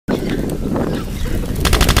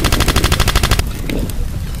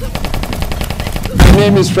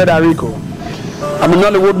name is Federico. I'm a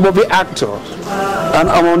Nollywood movie actor, and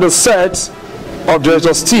I'm on the set of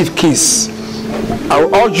Director Steve Kiss. I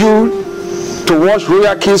will urge you to watch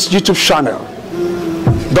Royal Kiss YouTube channel.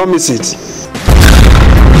 Don't miss it.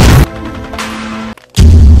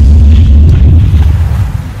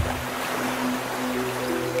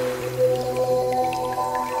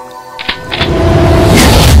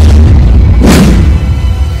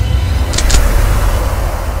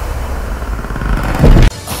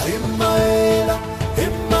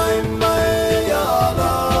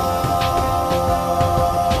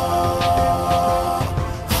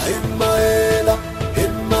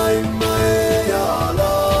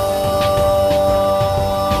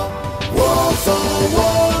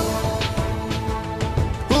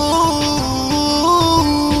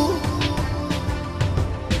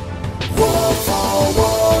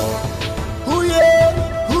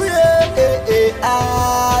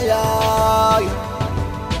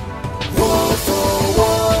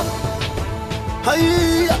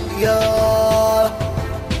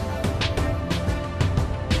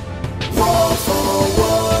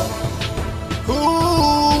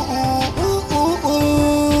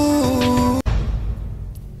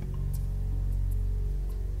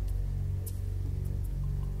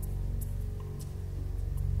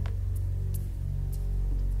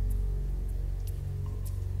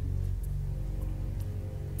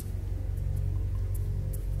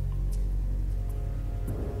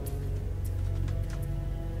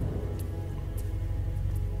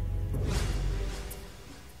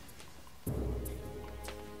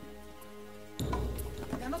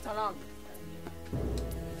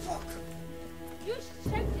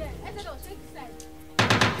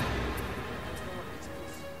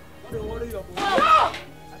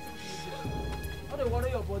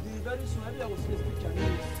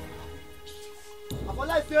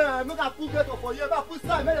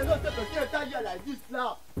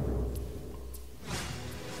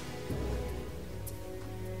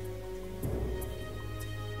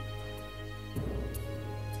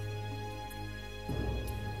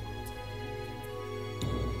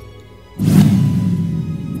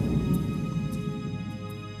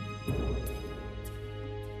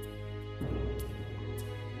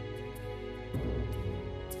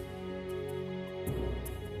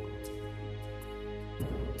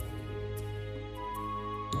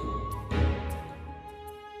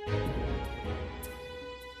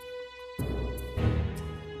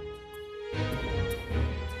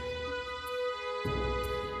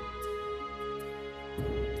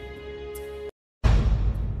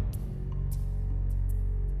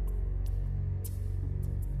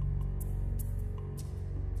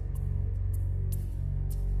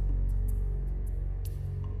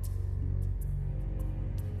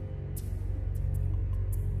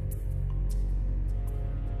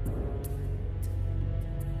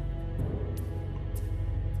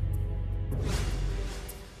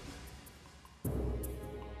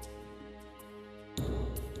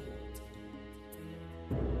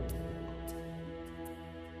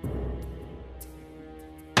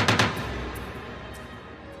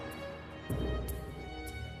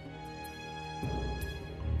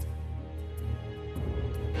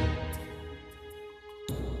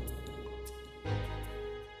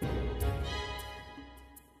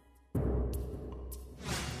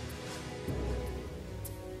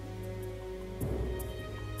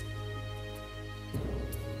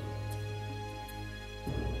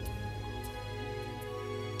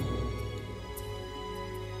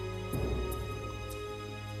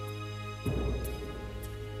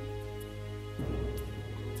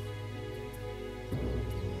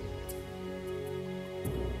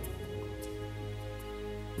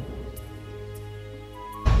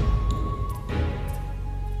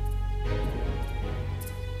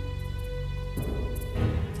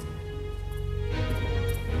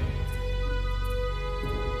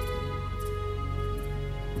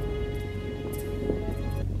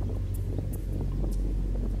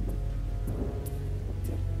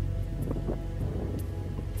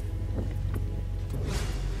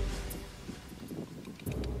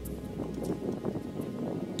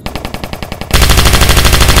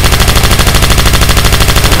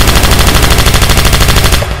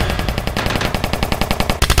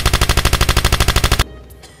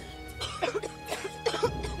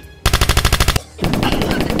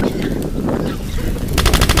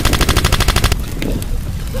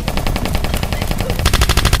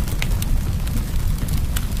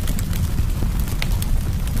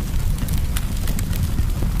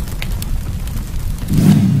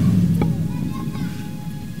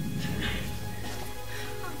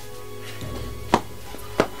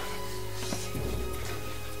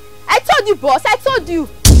 told you, boss. I told you.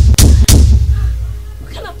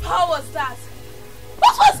 What kind of power was that?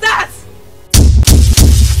 What was that?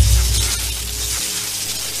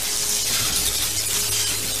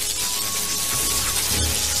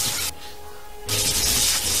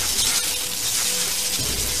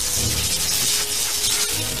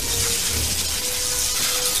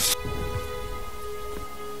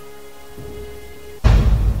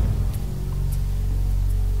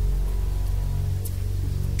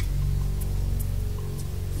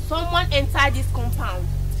 Someone entered this compound.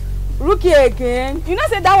 Rookie again? You know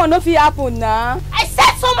say that one no fit happen now. I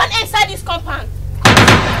said someone entered this compound.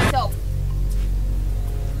 Myself.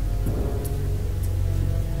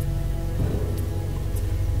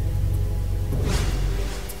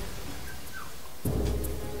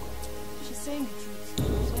 She's saying the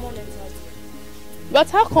truth. Someone entered. But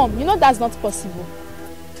how come? You know that's not possible.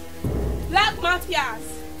 Black Mafias.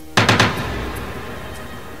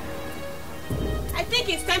 I think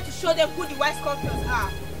it's time to show them who the white sculptors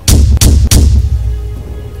are.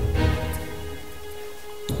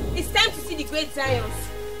 It's time to see the great Zions.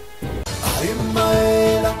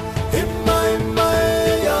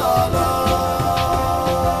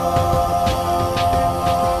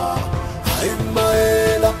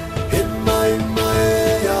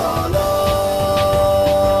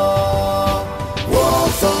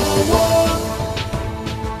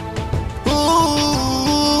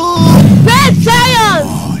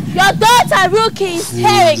 Your daughter Rookie is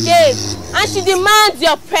here again, and she demands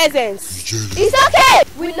your presence. It's okay.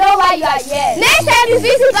 We know why you are here. Next time you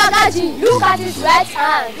visit Bagaji, look at his right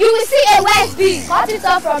hand. You will see a white bee. Cut it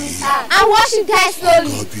off from his hand and wash it down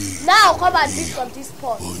slowly. Now come and drink from this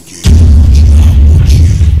pot.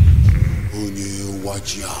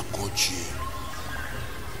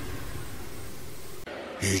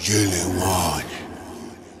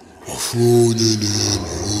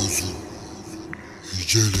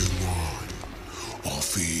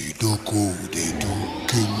 Ofidoko de do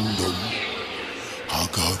kingdom.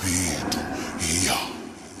 Agabido, iya.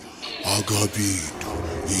 Agabido,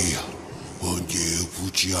 iya. Onye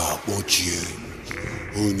buji akpochie.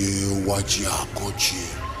 Onye waji akochie.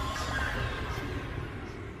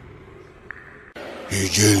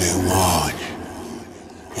 Ijele wanye.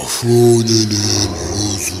 Ofune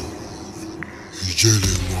n'enuzu.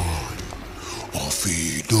 Ijele wanye.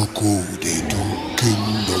 Ofidoko de do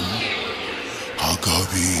kingdom.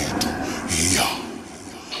 Agabido, iya.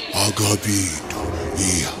 Agabido,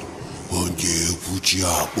 iya. Onye buji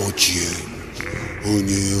akpochie.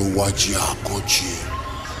 Onye waji akochie.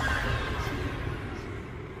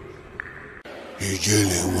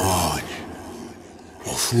 Ijele wanye.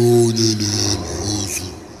 Ofune n'enuzu.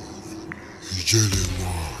 Ijele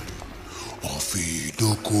wanye.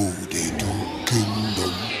 Ofidoko de do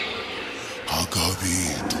kingdom.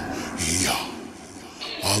 Agabido, iya.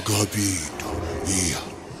 Agabido, iya.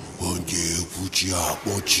 Onye buji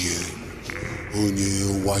akpochie.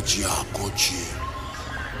 Onye waji akochie.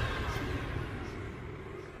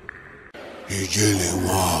 Ijele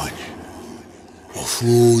wanye.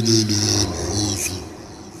 Ofune n'enuzu.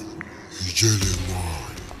 Ijele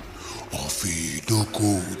wanye.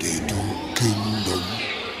 Ofidoko de do kingdom.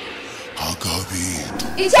 Agabido.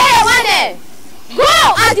 Ijele wanye. Go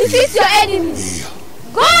and defeat your enemies. Yeah.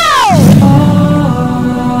 Go!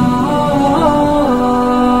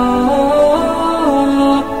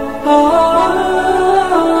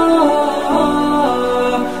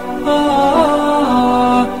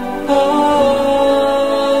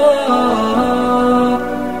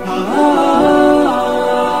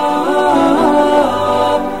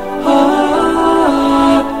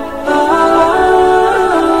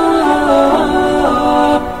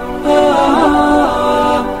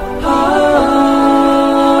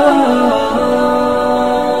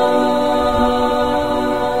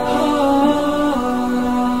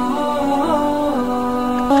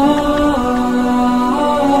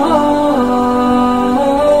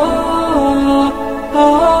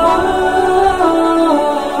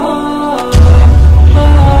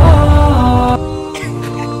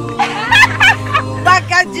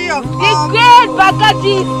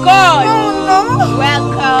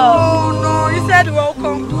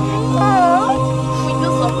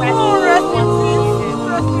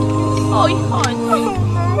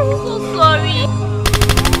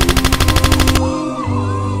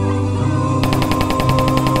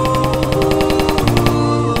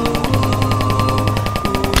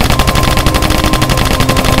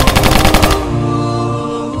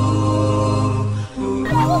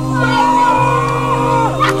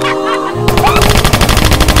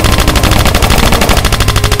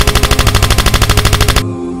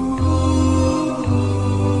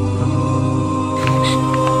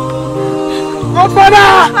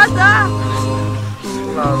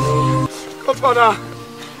 Godfather.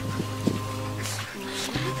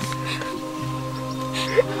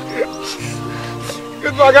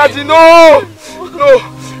 Good Magaji, no! No!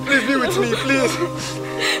 Please be with me, please.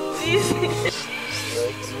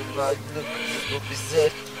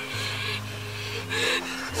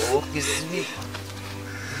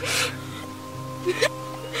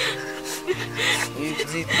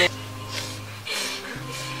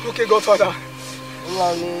 Okay, Godfather.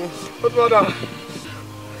 Godfather.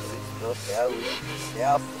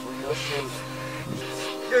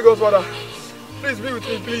 Okay, Godfather. Please be with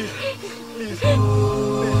me, please. Please. Please.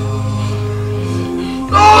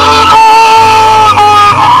 No!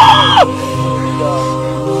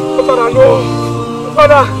 Godfather, no!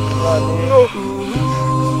 Godfather! No!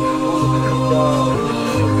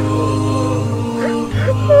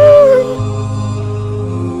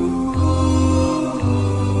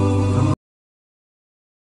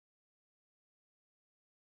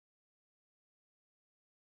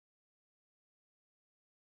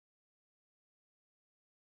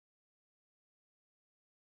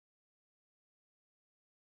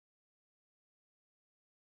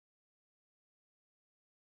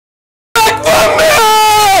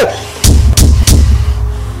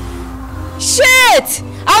 Shit!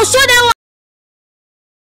 I'll show them what.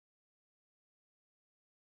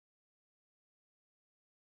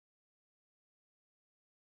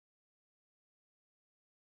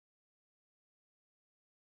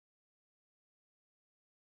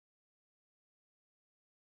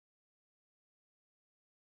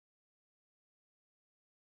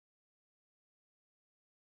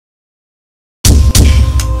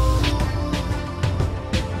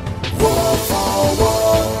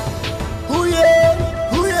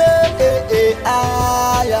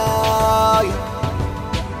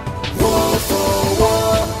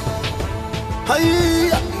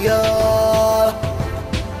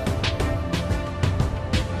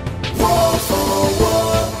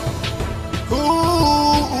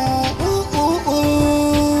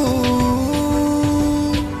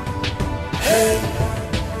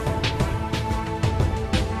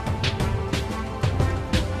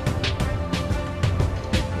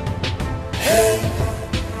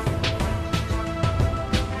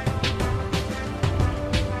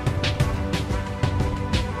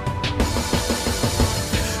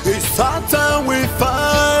 Satan we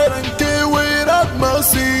fight and kill without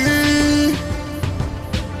mercy.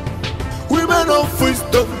 Women of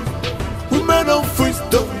wisdom, women of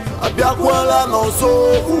wisdom. Abiakwala no so.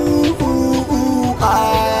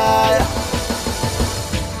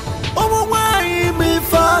 Omo wai mi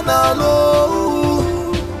fanalo.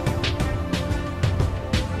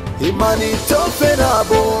 Imani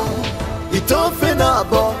tofenabo,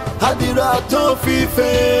 itofenabo. Hadira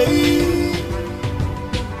tofife.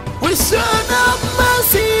 We should have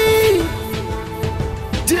mercy.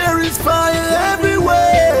 There is fire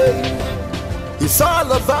everywhere. It's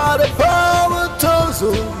all about the power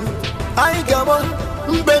tozo. I got one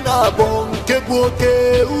benabon kebuke.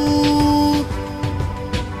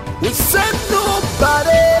 We send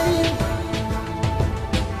nobody.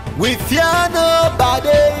 We fear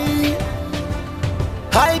nobody.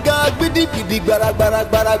 I got bidi bidi barak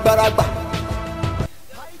barak barak barak barak.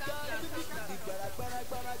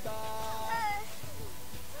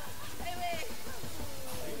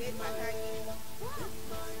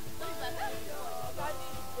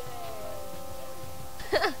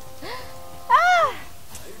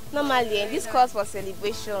 Normally, this calls for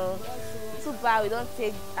celebration. Too bad we don't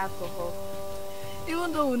take alcohol.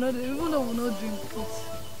 Even though we not drink it,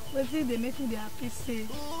 but see, they make me dey happy. Say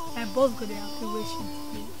my boss go dey happy wishing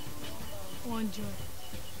today. One joy.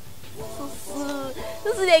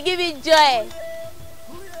 This is they give me joy.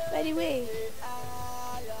 By the way,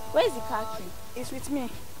 where is the car key? It's with me.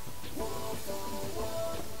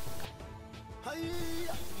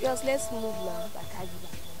 Just let's move now. Bakagi.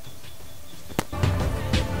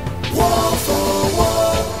 War for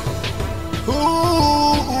war.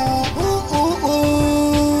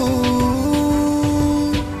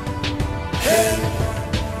 Hey.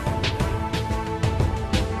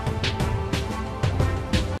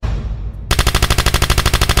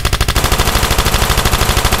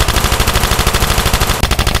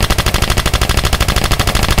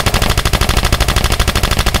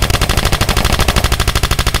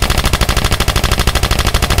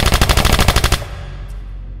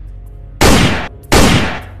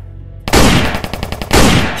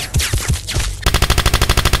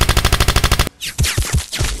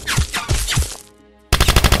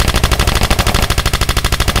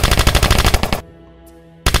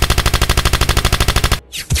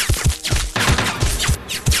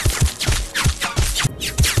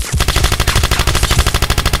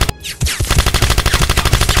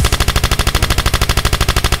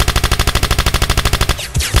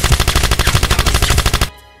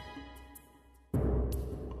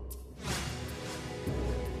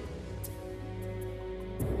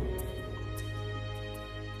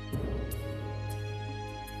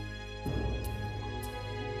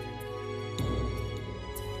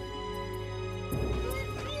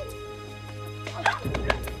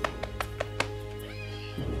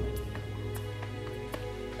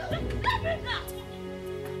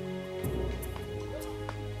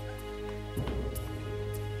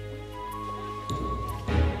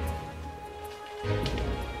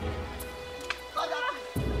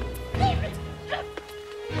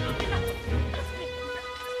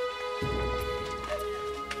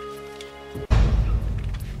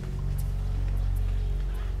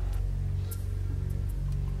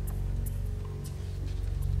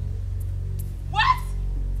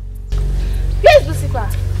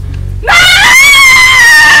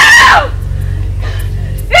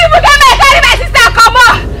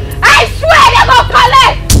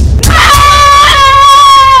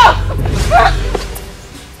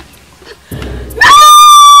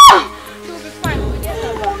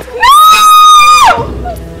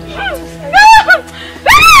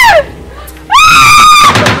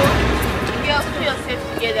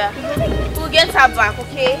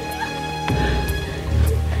 okay?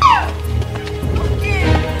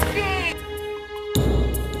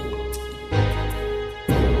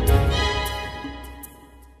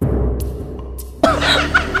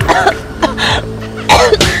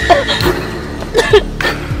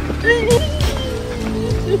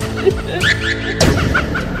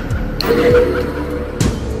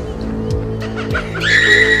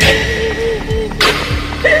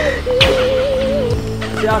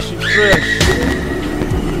 See how she's fresh.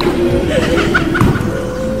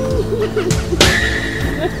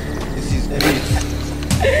 This is great.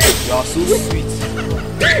 You are so sweet.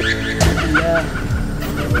 Yeah.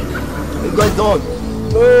 You guys done.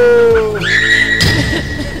 Oh.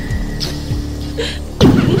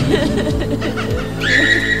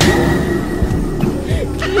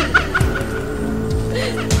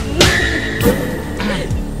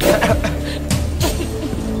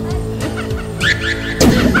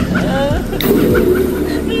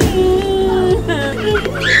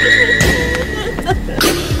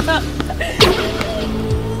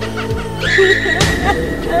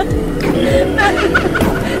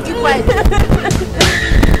 Keep quiet.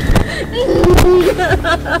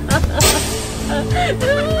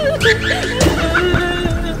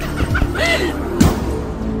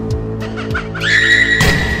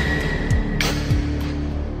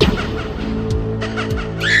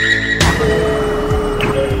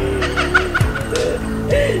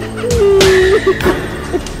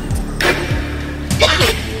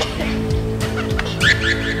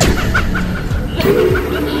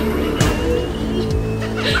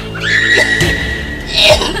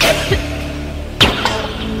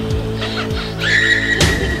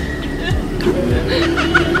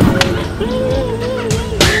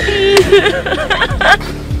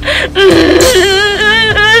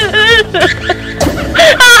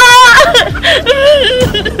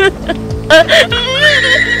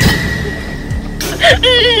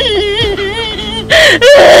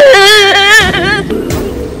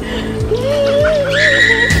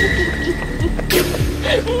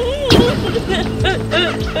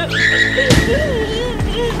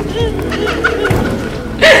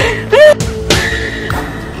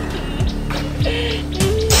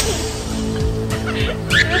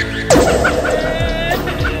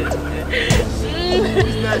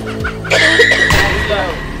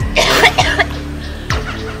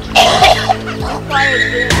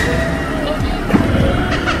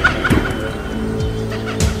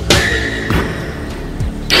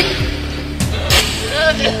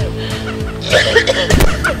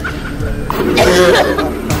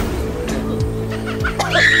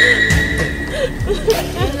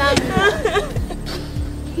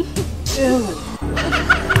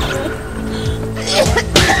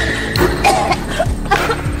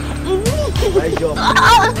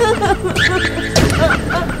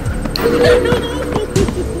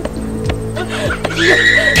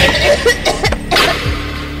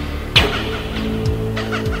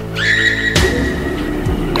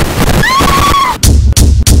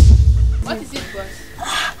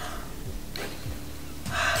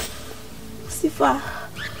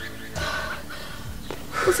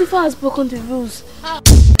 Lucifer has broken the rules. How?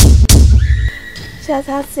 She has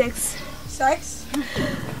had sex. Sex?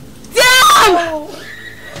 Damn! Oh.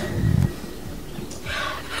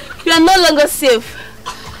 You are no longer safe.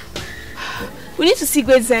 We need to see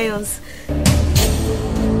Great Zions.